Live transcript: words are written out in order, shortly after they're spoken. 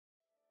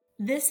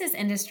This is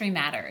Industry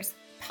Matters,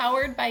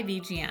 powered by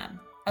VGM,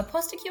 a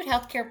post-acute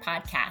healthcare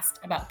podcast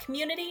about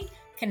community,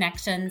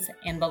 connections,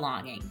 and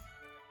belonging.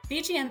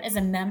 VGM is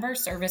a member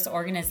service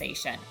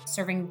organization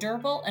serving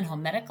durable and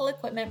home medical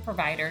equipment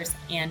providers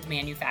and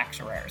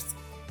manufacturers.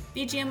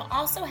 VGM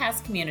also has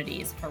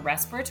communities for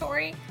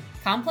respiratory,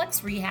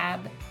 complex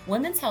rehab,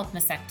 women's health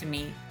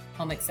mastectomy,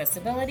 home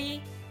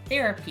accessibility,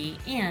 therapy,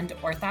 and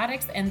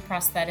orthotics and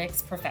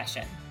prosthetics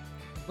profession.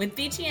 With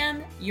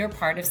VGM, you're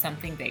part of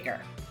something bigger.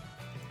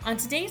 On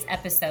today's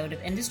episode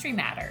of Industry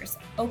Matters,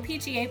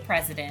 OPGA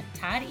President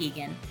Todd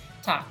Egan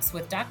talks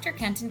with Dr.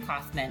 Kenton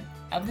Kaufman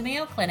of the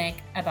Mayo Clinic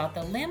about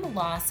the Limb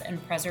Loss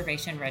and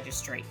Preservation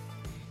Registry.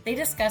 They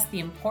discuss the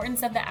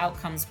importance of the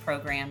outcomes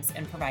programs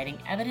in providing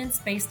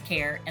evidence-based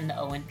care in the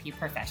O&P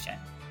profession.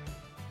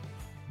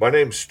 My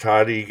name's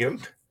Todd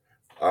Egan.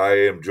 I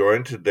am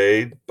joined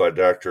today by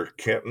Dr.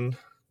 Kenton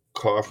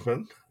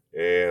Kaufman,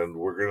 and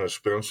we're going to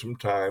spend some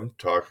time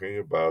talking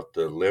about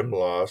the Limb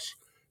Loss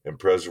and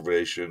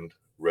Preservation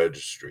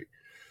Registry.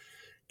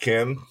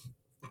 Ken,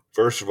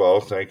 first of all,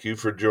 thank you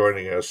for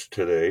joining us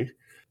today.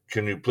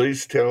 Can you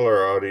please tell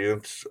our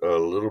audience a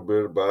little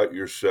bit about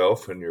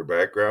yourself and your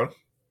background?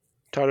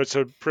 Todd, it's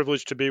a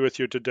privilege to be with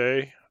you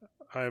today.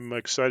 I'm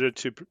excited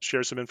to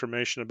share some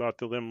information about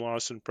the Limb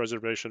Loss and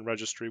Preservation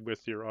Registry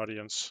with your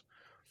audience.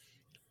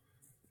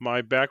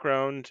 My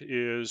background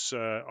is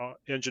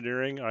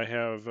engineering. I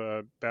have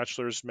a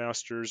bachelor's,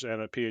 master's,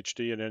 and a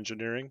PhD in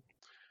engineering.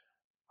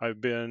 I've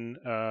been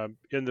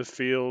in the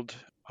field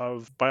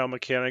of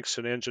biomechanics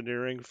and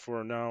engineering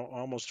for now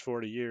almost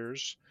 40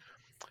 years,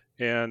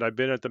 and I've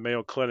been at the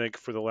Mayo Clinic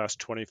for the last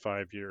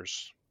 25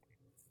 years.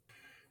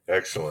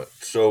 Excellent.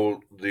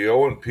 So the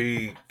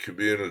O&P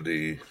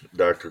community,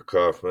 Dr.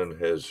 Kaufman,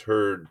 has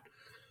heard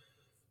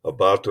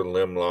about the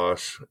Limb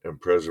Loss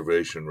and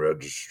Preservation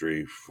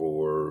Registry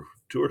for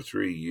 2 or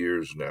 3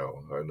 years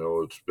now. I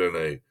know it's been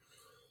a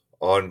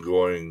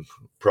ongoing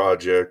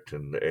project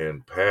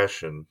and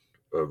passion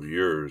of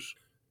yours.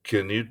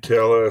 Can you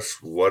tell us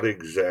what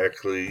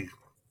exactly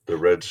the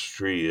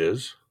registry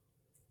is?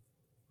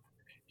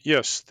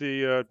 Yes,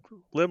 the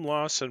Limb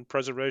Loss and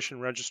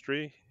Preservation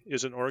Registry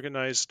is an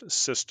organized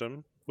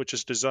system which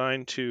is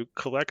designed to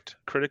collect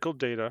critical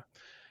data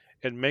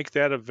and make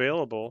that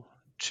available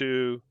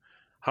to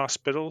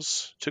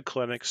hospitals, to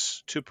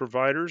clinics, to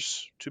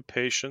providers, to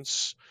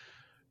patients,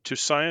 to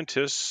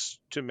scientists,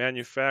 to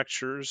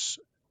manufacturers,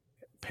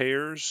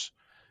 payers,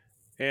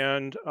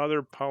 and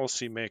other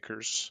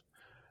policymakers.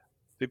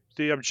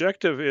 The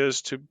objective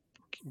is to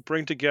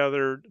bring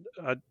together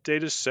a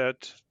data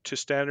set to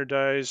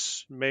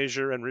standardize,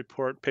 measure, and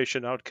report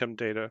patient outcome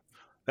data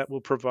that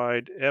will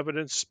provide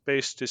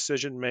evidence-based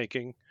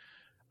decision-making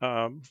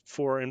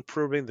for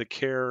improving the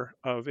care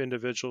of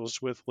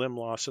individuals with limb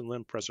loss and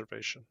limb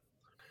preservation.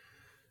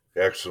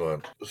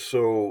 Excellent.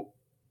 So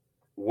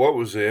what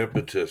was the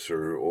impetus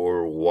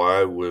or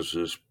why was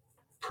this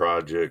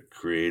project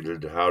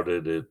created? How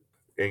did it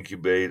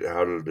incubate?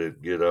 How did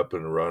it get up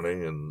and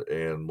running?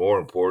 And more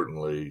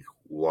importantly,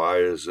 why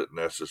is it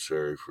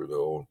necessary for the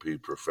O&P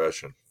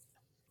profession?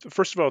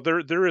 First of all,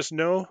 there is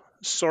no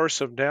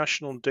source of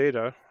national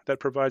data that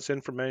provides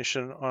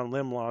information on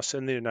limb loss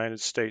in the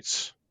United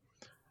States.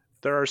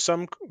 There are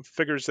some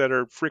figures that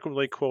are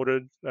frequently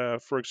quoted.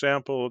 For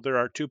example, there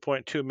are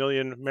 2.2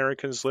 million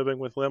Americans living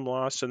with limb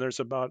loss, and there's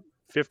about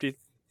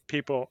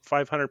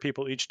 500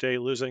 people each day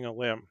losing a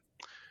limb.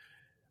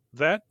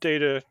 That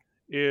data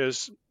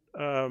is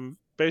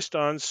based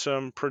on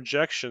some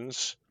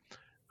projections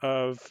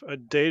of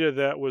data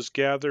that was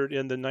gathered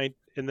in the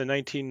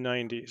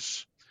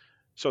 1990s.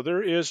 So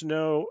there is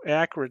no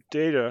accurate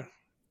data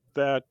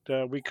that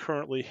we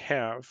currently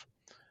have.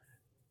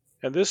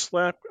 And this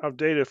lack of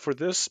data for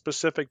this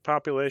specific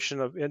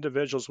population of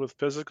individuals with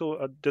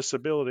physical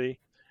disability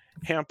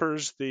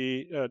hampers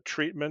the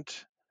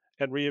treatment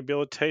and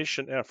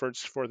rehabilitation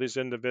efforts for these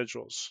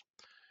individuals.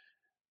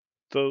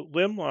 The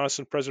Limb Loss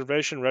and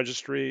Preservation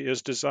Registry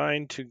is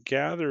designed to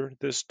gather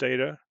this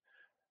data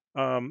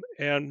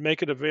and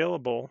make it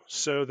available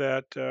so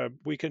that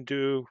we can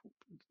do,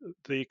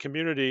 the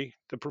community,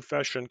 the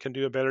profession can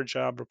do a better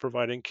job of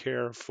providing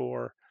care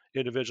for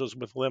individuals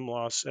with limb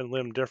loss and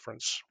limb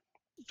difference.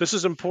 This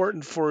is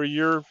important for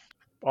your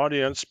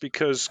audience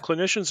because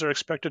clinicians are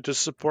expected to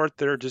support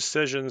their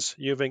decisions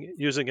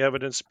using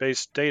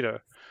evidence-based data.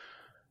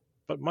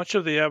 But much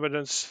of the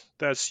evidence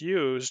that's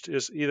used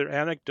is either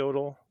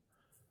anecdotal,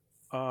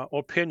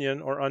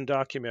 opinion, or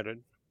undocumented.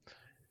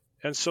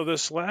 And so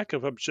this lack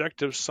of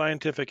objective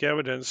scientific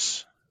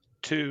evidence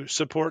to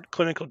support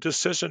clinical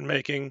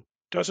decision-making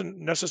doesn't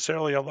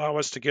necessarily allow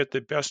us to get the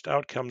best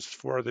outcomes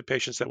for the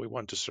patients that we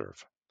want to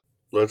serve.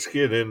 Let's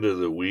get into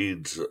the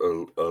weeds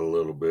a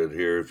little bit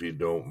here, if you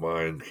don't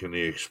mind. Can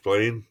you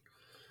explain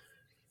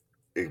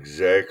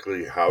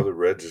exactly how the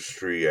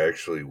registry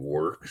actually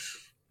works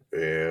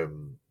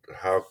and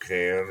how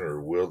can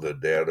or will the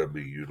data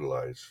be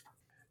utilized?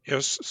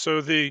 Yes,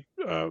 so the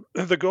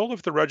goal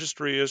of the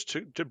registry is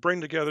to bring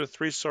together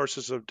 3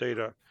 sources of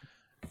data.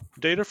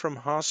 Data from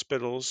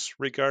hospitals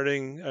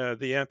regarding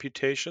the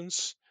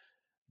amputations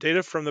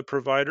data from the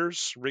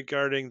providers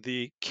regarding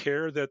the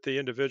care that the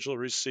individual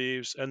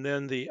receives, and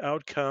then the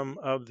outcome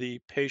of the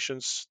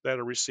patients that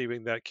are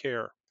receiving that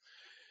care.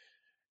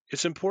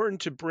 It's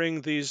important to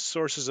bring these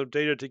sources of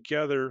data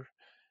together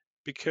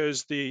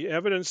because the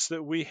evidence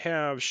that we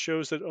have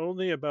shows that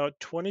only about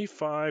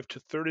 25 to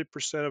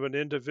 30% of an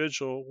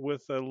individual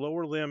with a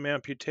lower limb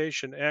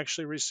amputation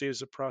actually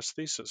receives a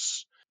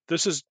prosthesis.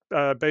 This is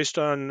based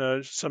on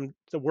the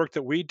work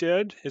that we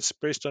did. It's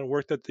based on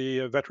work that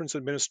the Veterans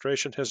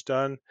Administration has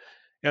done.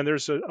 And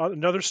there's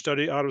another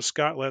study out of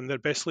Scotland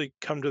that basically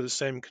come to the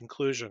same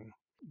conclusion.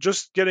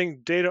 Just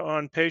getting data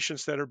on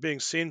patients that are being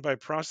seen by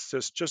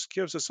prosthetists just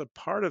gives us a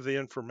part of the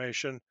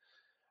information,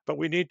 but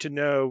we need to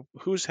know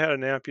who's had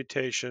an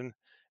amputation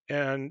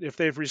and if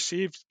they've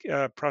received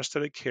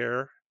prosthetic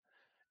care,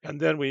 and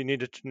then we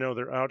needed to know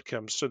their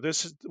outcomes. So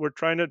we're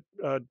trying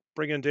to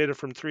bring in data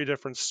from 3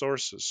 different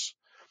sources.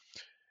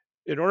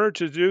 In order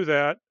to do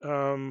that,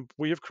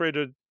 we have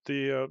created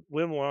the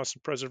Limb Loss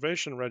and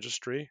Preservation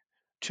Registry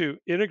to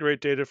integrate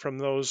data from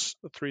those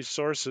 3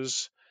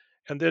 sources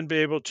and then be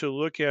able to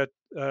look at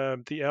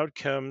the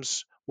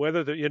outcomes,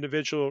 whether the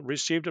individual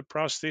received a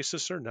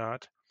prosthesis or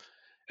not,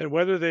 and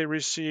whether they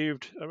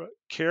received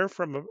care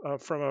from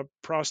a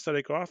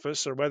prosthetic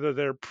office or whether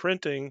they're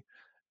printing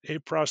a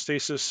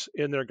prosthesis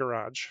in their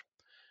garage.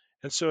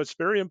 And so it's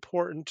very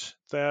important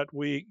that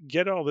we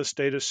get all this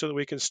data so that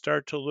we can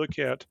start to look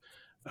at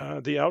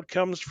the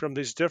outcomes from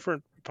these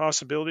different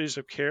possibilities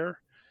of care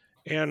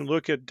and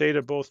look at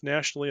data both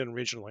nationally and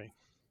regionally.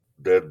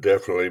 That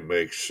definitely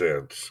makes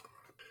sense.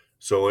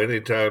 So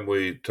anytime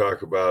we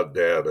talk about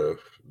data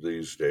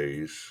these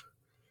days,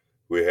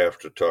 we have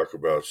to talk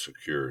about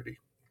security.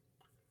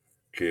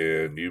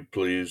 Can you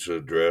please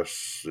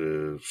address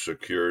the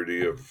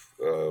security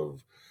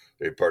of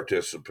a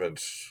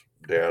participant's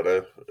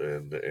data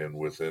and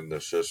within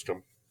the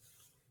system?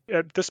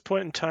 At this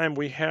point in time,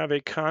 we have a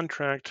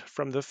contract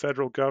from the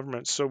federal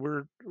government, so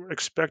we're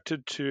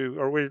expected to,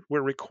 or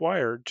we're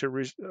required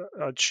to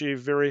achieve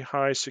very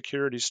high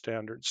security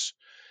standards.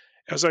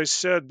 As I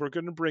said, we're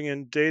going to bring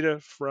in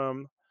data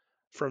from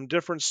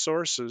different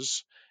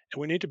sources, and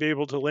we need to be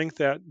able to link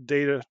that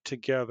data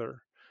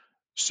together.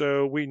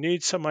 So we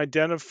need some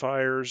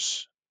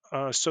identifiers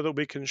so that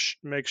we can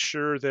make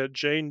sure that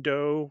Jane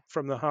Doe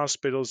from the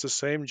hospital is the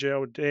same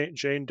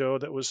Jane Doe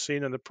that was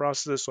seen in the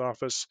prosthetist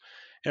office,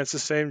 and it's the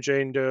same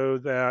Jane Doe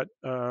that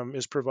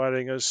is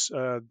providing us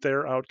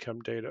their outcome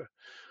data.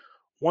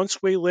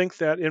 Once we link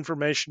that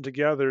information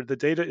together, the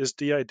data is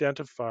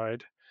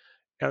de-identified,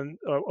 and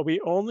we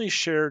only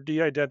share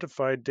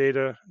de-identified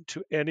data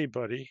to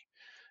anybody.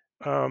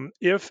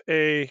 If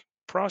a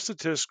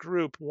prosthetist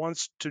group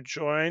wants to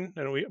join,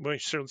 and we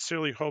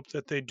sincerely hope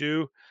that they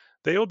do,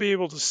 they'll be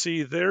able to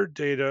see their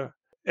data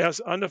as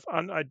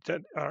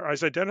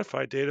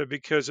identified data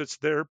because it's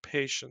their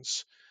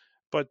patients.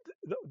 But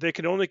they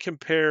can only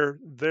compare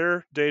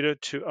their data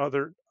to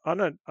other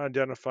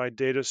unidentified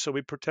data, so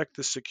we protect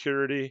the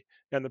security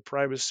and the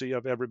privacy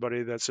of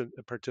everybody that's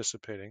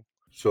participating.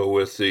 So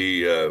with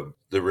the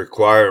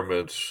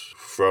requirements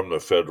from the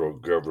federal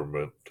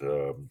government,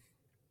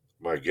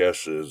 my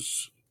guess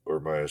is, or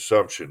my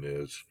assumption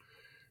is,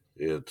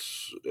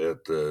 it's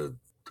at the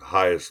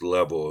highest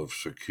level of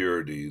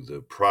security.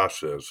 The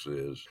process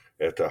is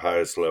at the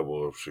highest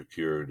level of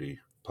security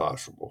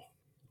possible.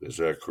 Is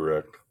that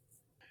correct?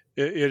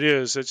 It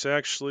is. It's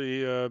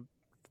actually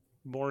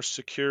more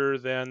secure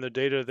than the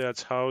data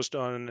that's housed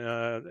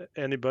on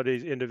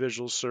anybody's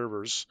individual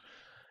servers,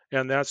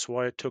 and that's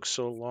why it took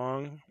so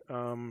long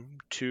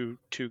to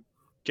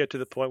get to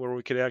the point where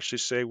we could actually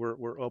say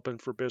we're open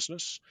for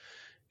business.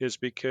 Is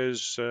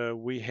because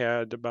we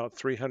had about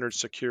 300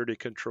 security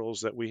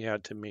controls that we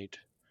had to meet.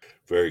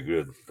 Very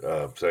good.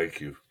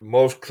 Thank you.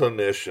 Most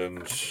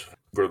clinicians,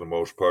 for the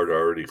most part,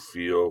 already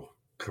feel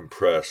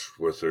compressed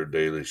with their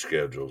daily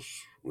schedules,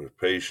 with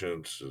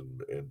patients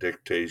and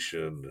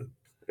dictation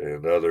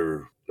and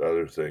other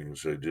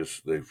things.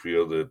 They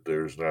feel that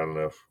there's not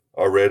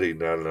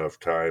enough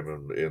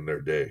time in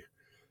their day.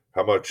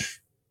 How much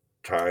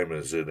time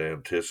is it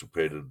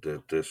anticipated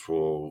that this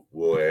will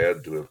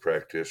add to a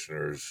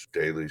practitioner's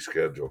daily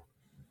schedule?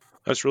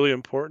 That's a really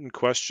important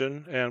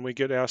question, and we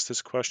get asked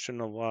this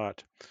question a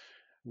lot.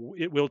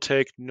 It will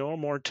take no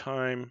more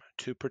time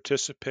to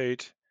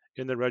participate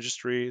in the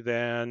registry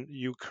than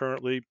you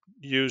currently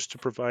use to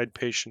provide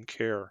patient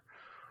care.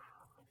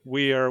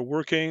 We are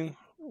working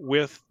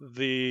with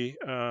the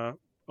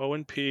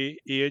O&P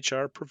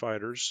EHR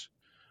providers,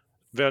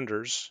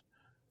 vendors,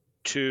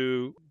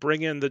 to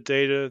bring in the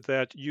data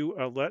that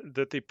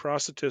that the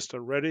prosthetist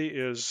already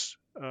is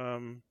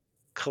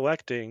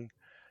collecting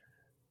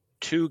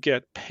to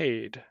get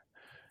paid.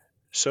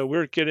 So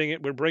we're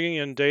bringing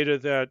in data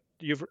that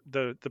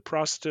the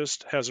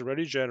prosthetist has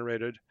already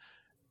generated,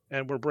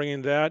 and we're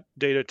bringing that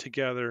data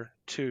together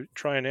to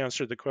try and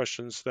answer the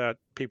questions that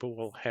people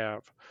will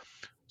have.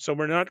 So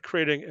we're not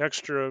creating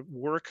extra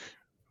work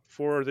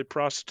for the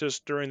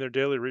prosthetist during their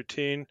daily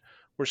routine.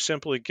 We're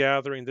simply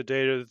gathering the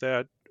data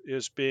that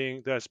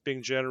that's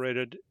being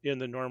generated in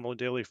the normal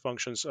daily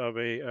functions of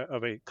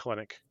a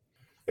clinic.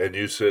 And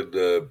you said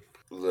the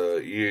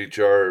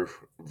EHR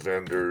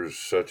vendors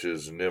such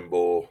as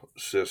Nimble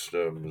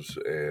Systems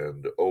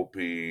and OP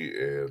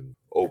and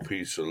OP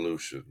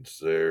Solutions,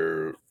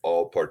 they're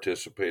all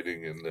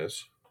participating in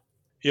this?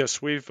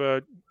 Yes, we've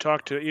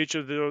talked to each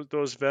of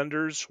those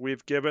vendors.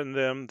 We've given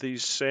them the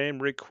same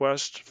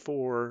request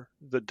for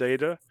the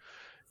data,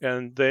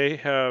 and they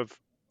have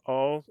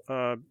all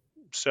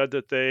said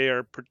that they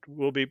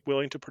will be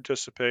willing to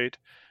participate.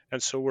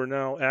 And so we're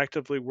now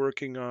actively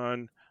working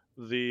on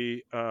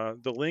the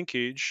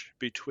linkage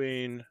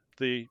between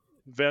the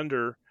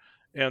vendor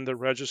and the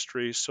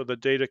registry, so the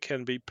data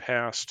can be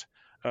passed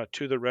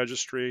to the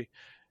registry.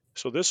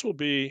 So this will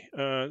be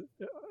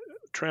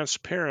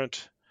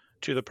transparent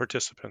to the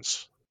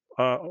participants.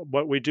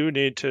 But we do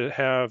need to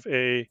have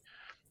a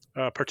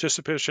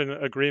participation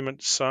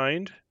agreement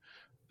signed.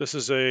 This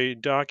is a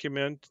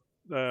document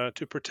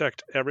to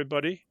protect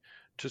everybody,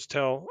 to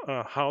tell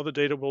how the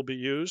data will be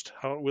used,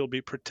 how it will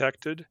be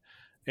protected,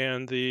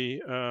 and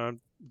the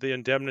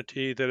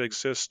indemnity that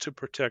exists to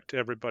protect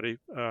everybody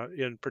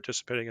in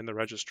participating in the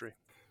registry.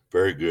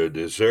 Very good.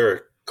 Is there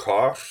a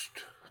cost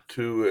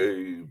to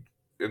a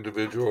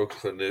individual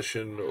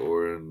clinician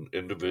or an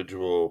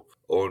individual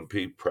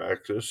O&P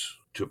practice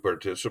to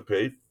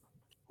participate?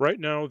 Right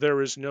now,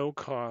 there is no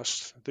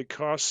cost. The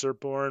costs are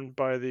borne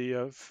by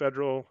the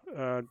federal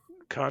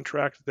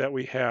contract that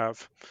we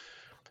have.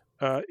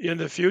 In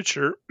the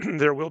future,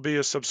 there will be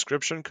a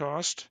subscription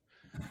cost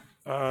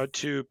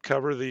to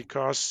cover the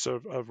costs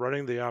of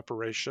running the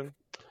operation.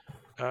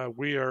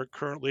 We are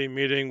currently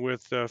meeting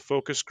with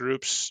focus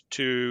groups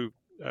to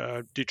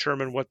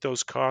determine what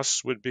those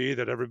costs would be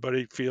that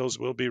everybody feels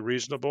will be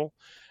reasonable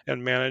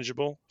and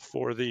manageable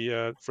for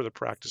the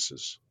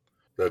practices.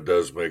 That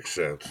does make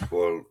sense.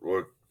 Well,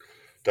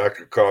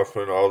 Dr.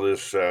 Kaufman, all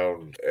this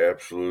sounds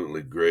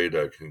absolutely great.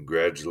 I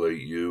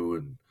congratulate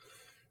you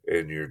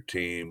and your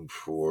team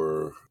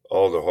for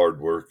all the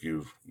hard work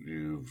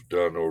you've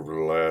done over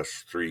the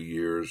last 3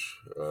 years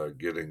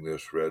getting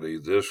this ready.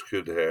 This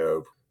could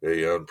have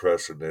a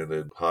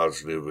unprecedented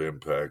positive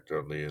impact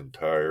on the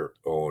entire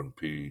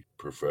O&P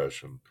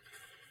profession.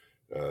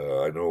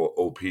 I know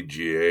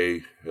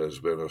OPGA has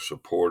been a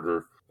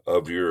supporter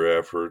of your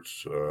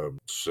efforts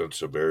since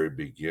the very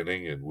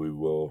beginning, and we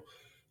will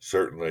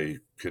certainly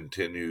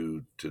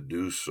continue to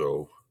do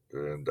so.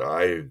 And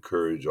I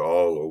encourage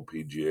all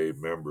OPGA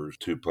members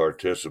to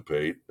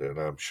participate, and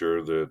I'm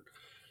sure that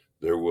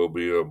there will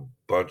be a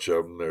bunch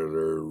of them that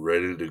are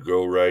ready to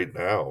go right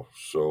now.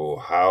 So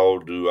how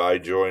do I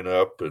join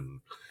up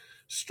and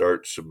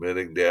start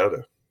submitting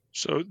data?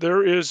 So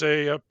there is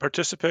a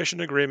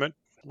participation agreement.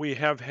 We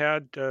have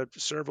had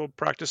several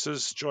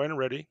practices join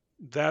already.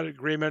 That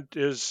agreement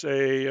is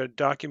a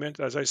document,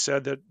 as I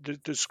said,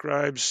 that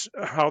describes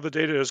how the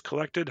data is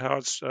collected, how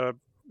it's how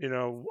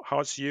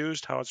it's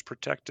used, how it's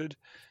protected,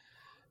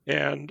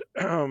 and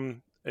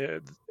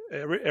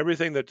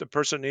everything that the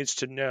person needs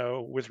to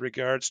know with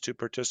regards to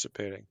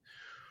participating.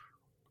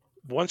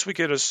 Once we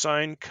get a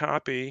signed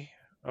copy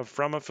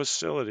from a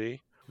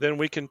facility, then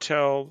we can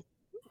tell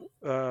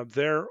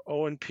their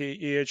O&P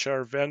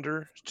EHR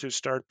vendor to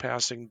start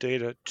passing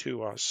data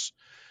to us.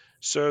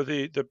 So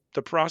the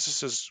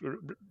process is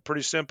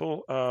pretty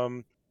simple.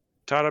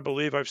 Todd, I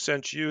believe I've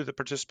sent you the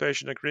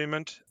participation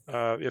agreement.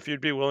 If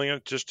you'd be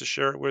willing just to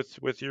share it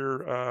with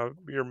your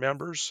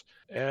members,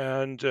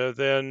 and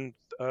then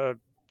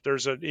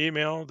there's an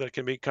email that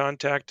can be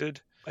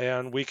contacted,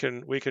 and we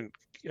can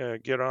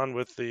get on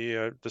with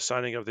the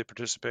signing of the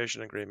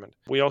participation agreement.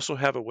 We also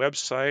have a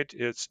website.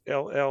 It's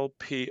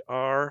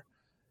LLPR.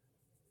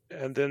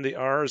 And then the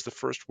R is the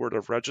first word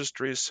of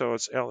registry, so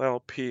it's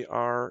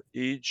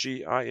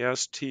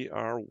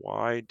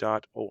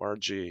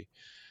llpregistry.org.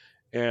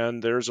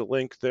 And there's a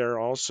link there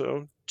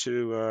also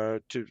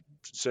to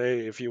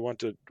say if you want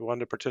to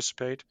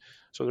participate.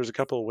 So there's a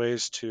couple of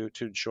ways to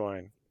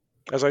join.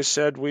 As I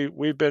said,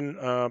 we've been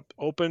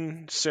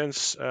open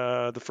since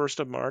the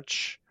 1st of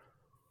March.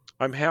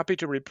 I'm happy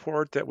to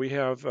report that we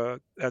have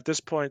at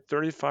this point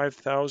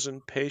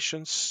 35,000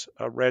 patients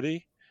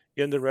ready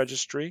in the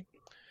registry.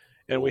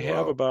 And we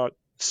have about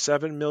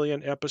 7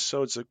 million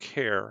episodes of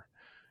care.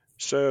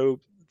 So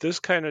this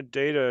kind of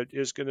data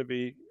is going to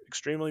be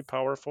extremely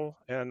powerful,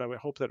 and I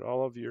hope that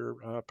all of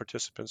your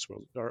participants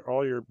or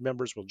all your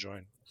members will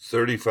join.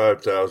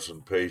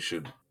 35,000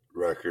 patient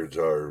records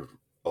are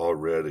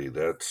already.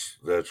 That's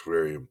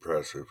very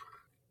impressive.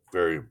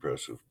 Very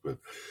impressive. But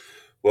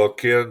well,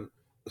 Ken,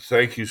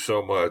 thank you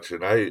so much.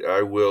 And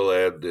I will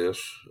add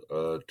this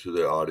to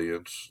the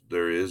audience.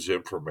 There is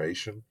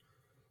information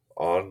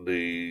on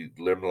the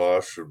Limb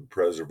Loss and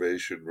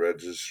Preservation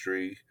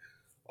Registry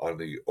on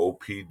the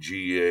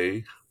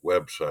OPGA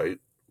website,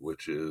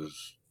 which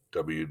is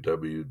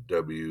www.opga.com.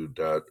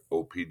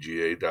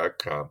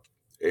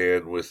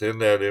 And within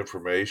that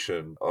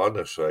information on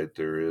the site,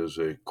 there is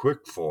a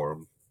quick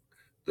form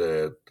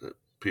that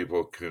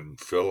people can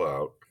fill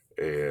out,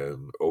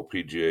 and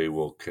OPGA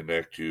will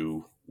connect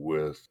you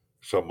with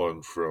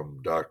someone from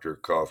Dr.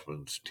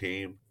 Kaufman's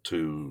team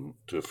to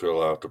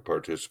fill out the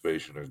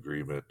participation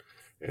agreement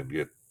and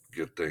get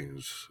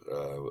things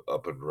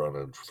up and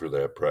running for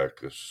that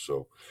practice.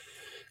 So,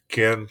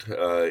 Ken,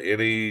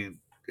 any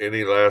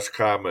last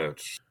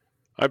comments?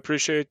 I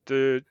appreciate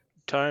the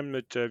time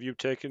that you've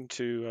taken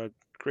to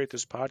create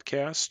this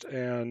podcast,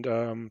 and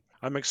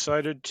I'm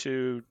excited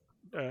to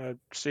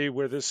see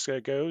where this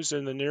goes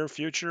in the near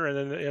future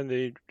and in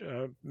the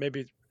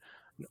maybe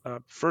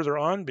further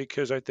on,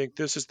 because I think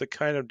this is the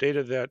kind of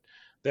data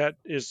that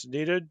is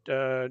needed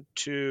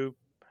to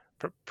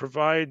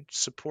provide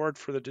support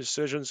for the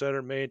decisions that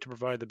are made to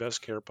provide the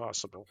best care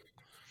possible.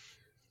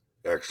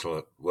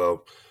 Excellent.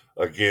 Well,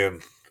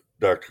 again,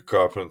 Dr.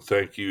 Kaufman,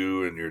 thank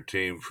you and your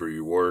team for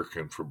your work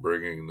and for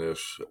bringing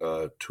this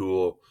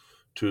tool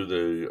to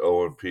the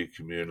O&P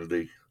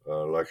community.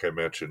 Like I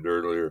mentioned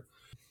earlier,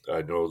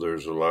 I know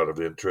there's a lot of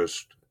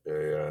interest,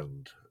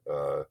 and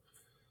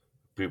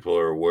people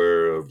are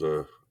aware of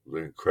the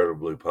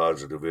incredibly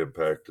positive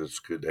impact this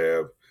could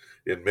have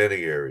in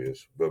many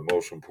areas, but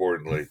most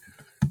importantly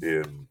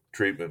in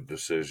treatment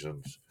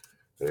decisions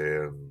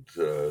and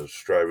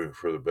striving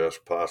for the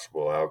best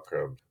possible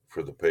outcome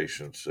for the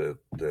patients that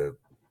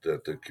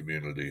the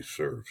community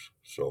serves.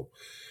 So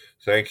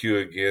thank you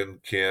again,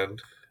 Ken.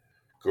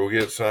 Go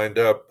get signed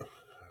up,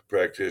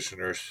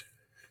 practitioners.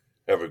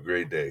 Have a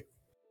great day.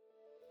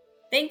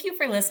 Thank you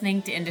for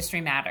listening to Industry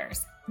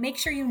Matters. Make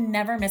sure you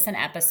never miss an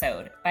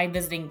episode by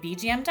visiting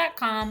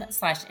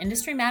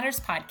bgm.com/Industry Matters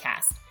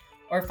podcast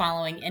or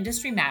following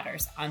Industry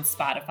Matters on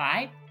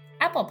Spotify,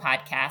 Apple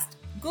Podcast,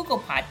 Google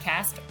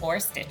Podcast, or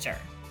Stitcher.